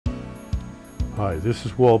Hi, this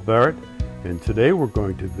is Walt Barrett, and today we're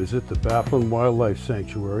going to visit the Bafflin Wildlife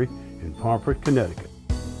Sanctuary in Pomfret, Connecticut.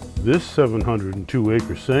 This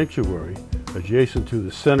 702-acre sanctuary, adjacent to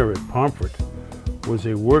the center at Pomfret, was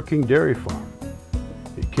a working dairy farm.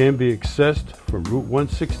 It can be accessed from Route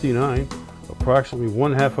 169, approximately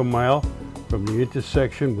 1/2 mile from the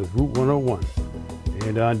intersection with Route 101,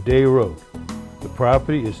 and on Day Road. The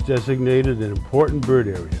property is designated an important bird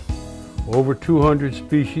area. Over 200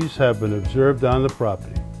 species have been observed on the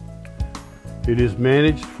property. It is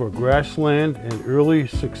managed for grassland and early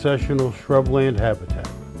successional shrubland habitat.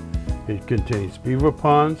 It contains beaver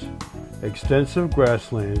ponds, extensive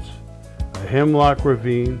grasslands, a hemlock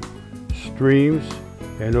ravine, streams,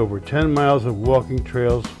 and over 10 miles of walking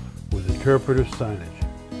trails with interpretive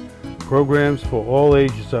signage. Programs for all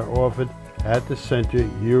ages are offered at the center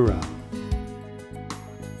year-round.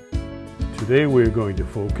 Today we are going to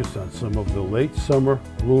focus on some of the late summer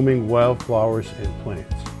blooming wildflowers and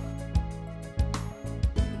plants.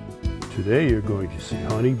 Today you're going to see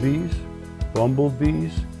honeybees,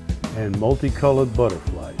 bumblebees, and multicolored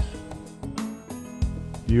butterflies.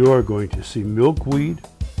 You are going to see milkweed,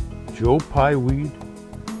 Joe Pye weed,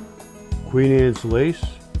 Queen Anne's lace,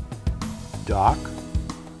 dock,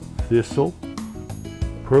 thistle,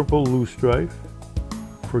 purple loosestrife,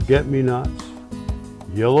 forget-me-nots,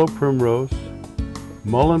 yellow primrose,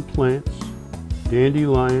 mullein plants,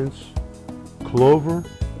 dandelions, clover,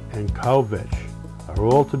 and cowvetch are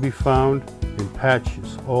all to be found in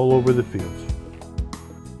patches all over the fields.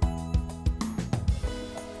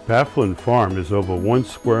 Bafflin Farm is over 1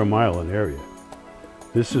 square mile in area.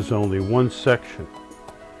 This is only one section.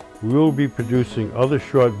 We will be producing other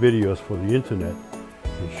short videos for the internet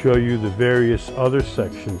and show you the various other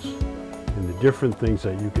sections and the different things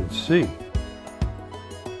that you can see.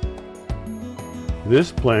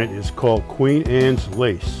 This plant is called Queen Anne's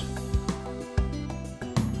lace.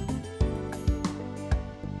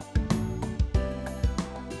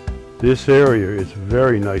 This area is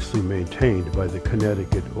very nicely maintained by the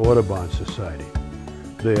Connecticut Audubon Society.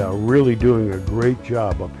 They are really doing a great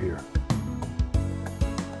job up here.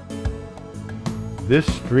 This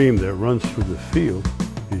stream that runs through the field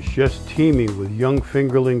is just teeming with young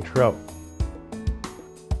fingerling trout.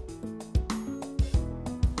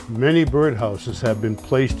 Many birdhouses have been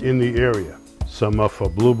placed in the area. Some are for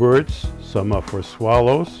bluebirds, some are for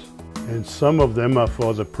swallows, and some of them are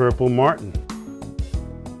for the purple martin.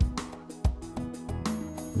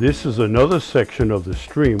 This is another section of the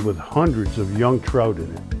stream with hundreds of young trout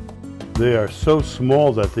in it. They are so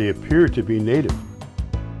small that they appear to be native.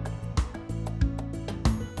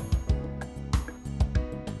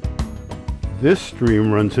 This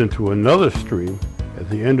stream runs into another stream at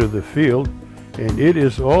the end of the field, and it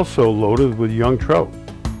is also loaded with young trout.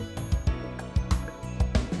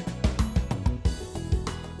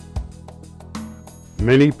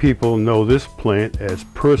 Many people know this plant as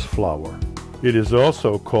purse flower. It is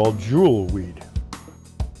also called jewel weed.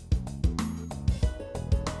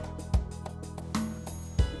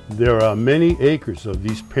 There are many acres of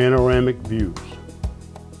these panoramic views.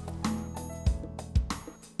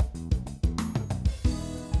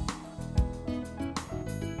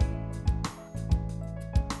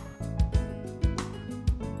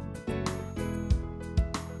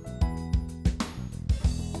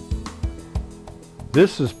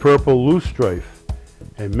 This is purple loosestrife,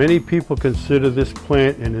 and many people consider this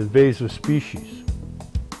plant an invasive species.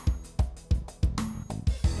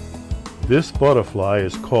 This butterfly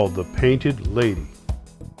is called the painted lady.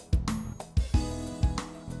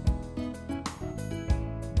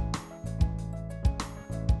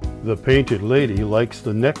 The painted lady likes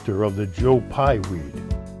the nectar of the Joe Pye weed.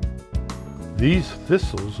 These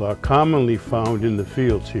thistles are commonly found in the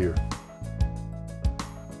fields here.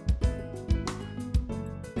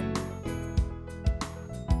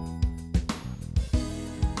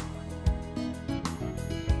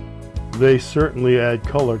 They certainly add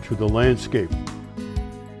color to the landscape.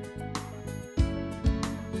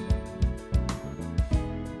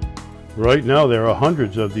 Right now there are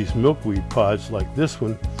hundreds of these milkweed pods like this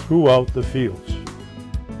one throughout the fields.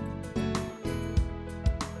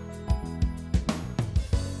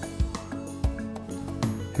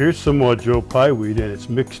 Here's some more Joe Pye weed, and it's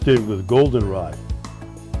mixed in with goldenrod.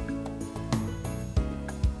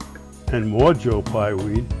 And more Joe Pye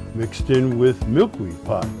weed mixed in with milkweed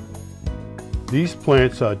pod. These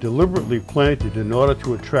plants are deliberately planted in order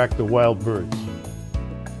to attract the wild birds.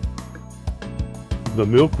 The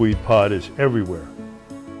milkweed pod is everywhere.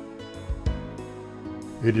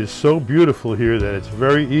 It is so beautiful here that it's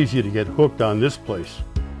very easy to get hooked on this place.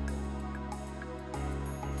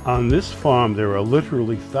 On this farm there are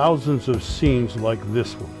literally thousands of scenes like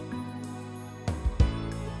this one.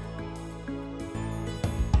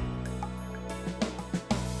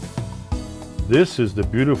 This is the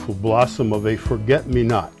beautiful blossom of a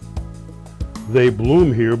forget-me-not. They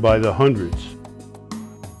bloom here by the hundreds.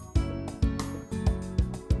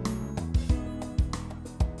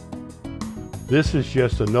 This is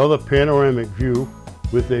just another panoramic view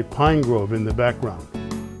with a pine grove in the background.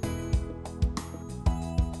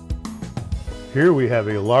 Here we have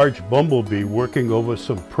a large bumblebee working over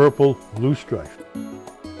some purple loosestrife.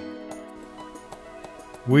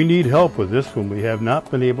 We need help with this one. We have not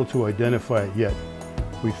been able to identify it yet.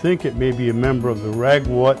 We think it may be a member of the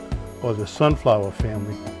ragwort or the sunflower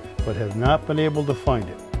family, but have not been able to find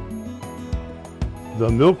it. The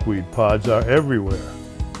milkweed pods are everywhere.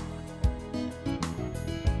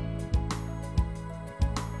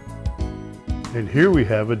 And here we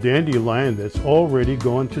have a dandelion that's already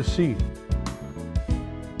gone to seed.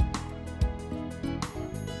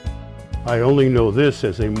 I only know this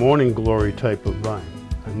as a morning glory type of vine.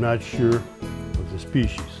 I'm not sure of the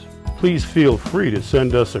species. Please feel free to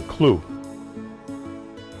send us a clue.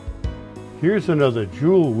 Here's another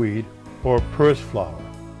jewelweed or purse flower.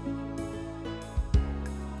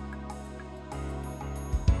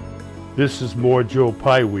 This is more Joe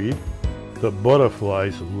Pye weed. The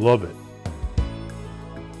butterflies love it.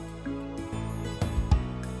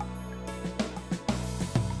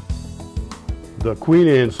 The Queen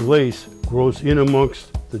Anne's lace grows in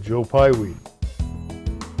amongst the Joe Pye weed.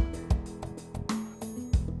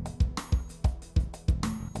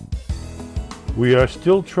 We are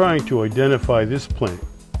still trying to identify this plant.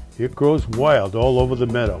 It grows wild all over the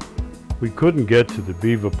meadow. We couldn't get to the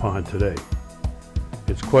beaver pond today.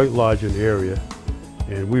 It's quite large in area,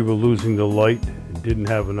 and we were losing the light and didn't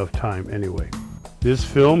have enough time anyway. This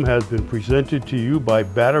film has been presented to you by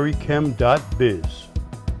batterychem.biz.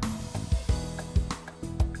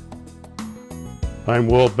 I'm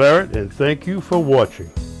Walt Barrett, and thank you for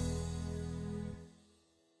watching.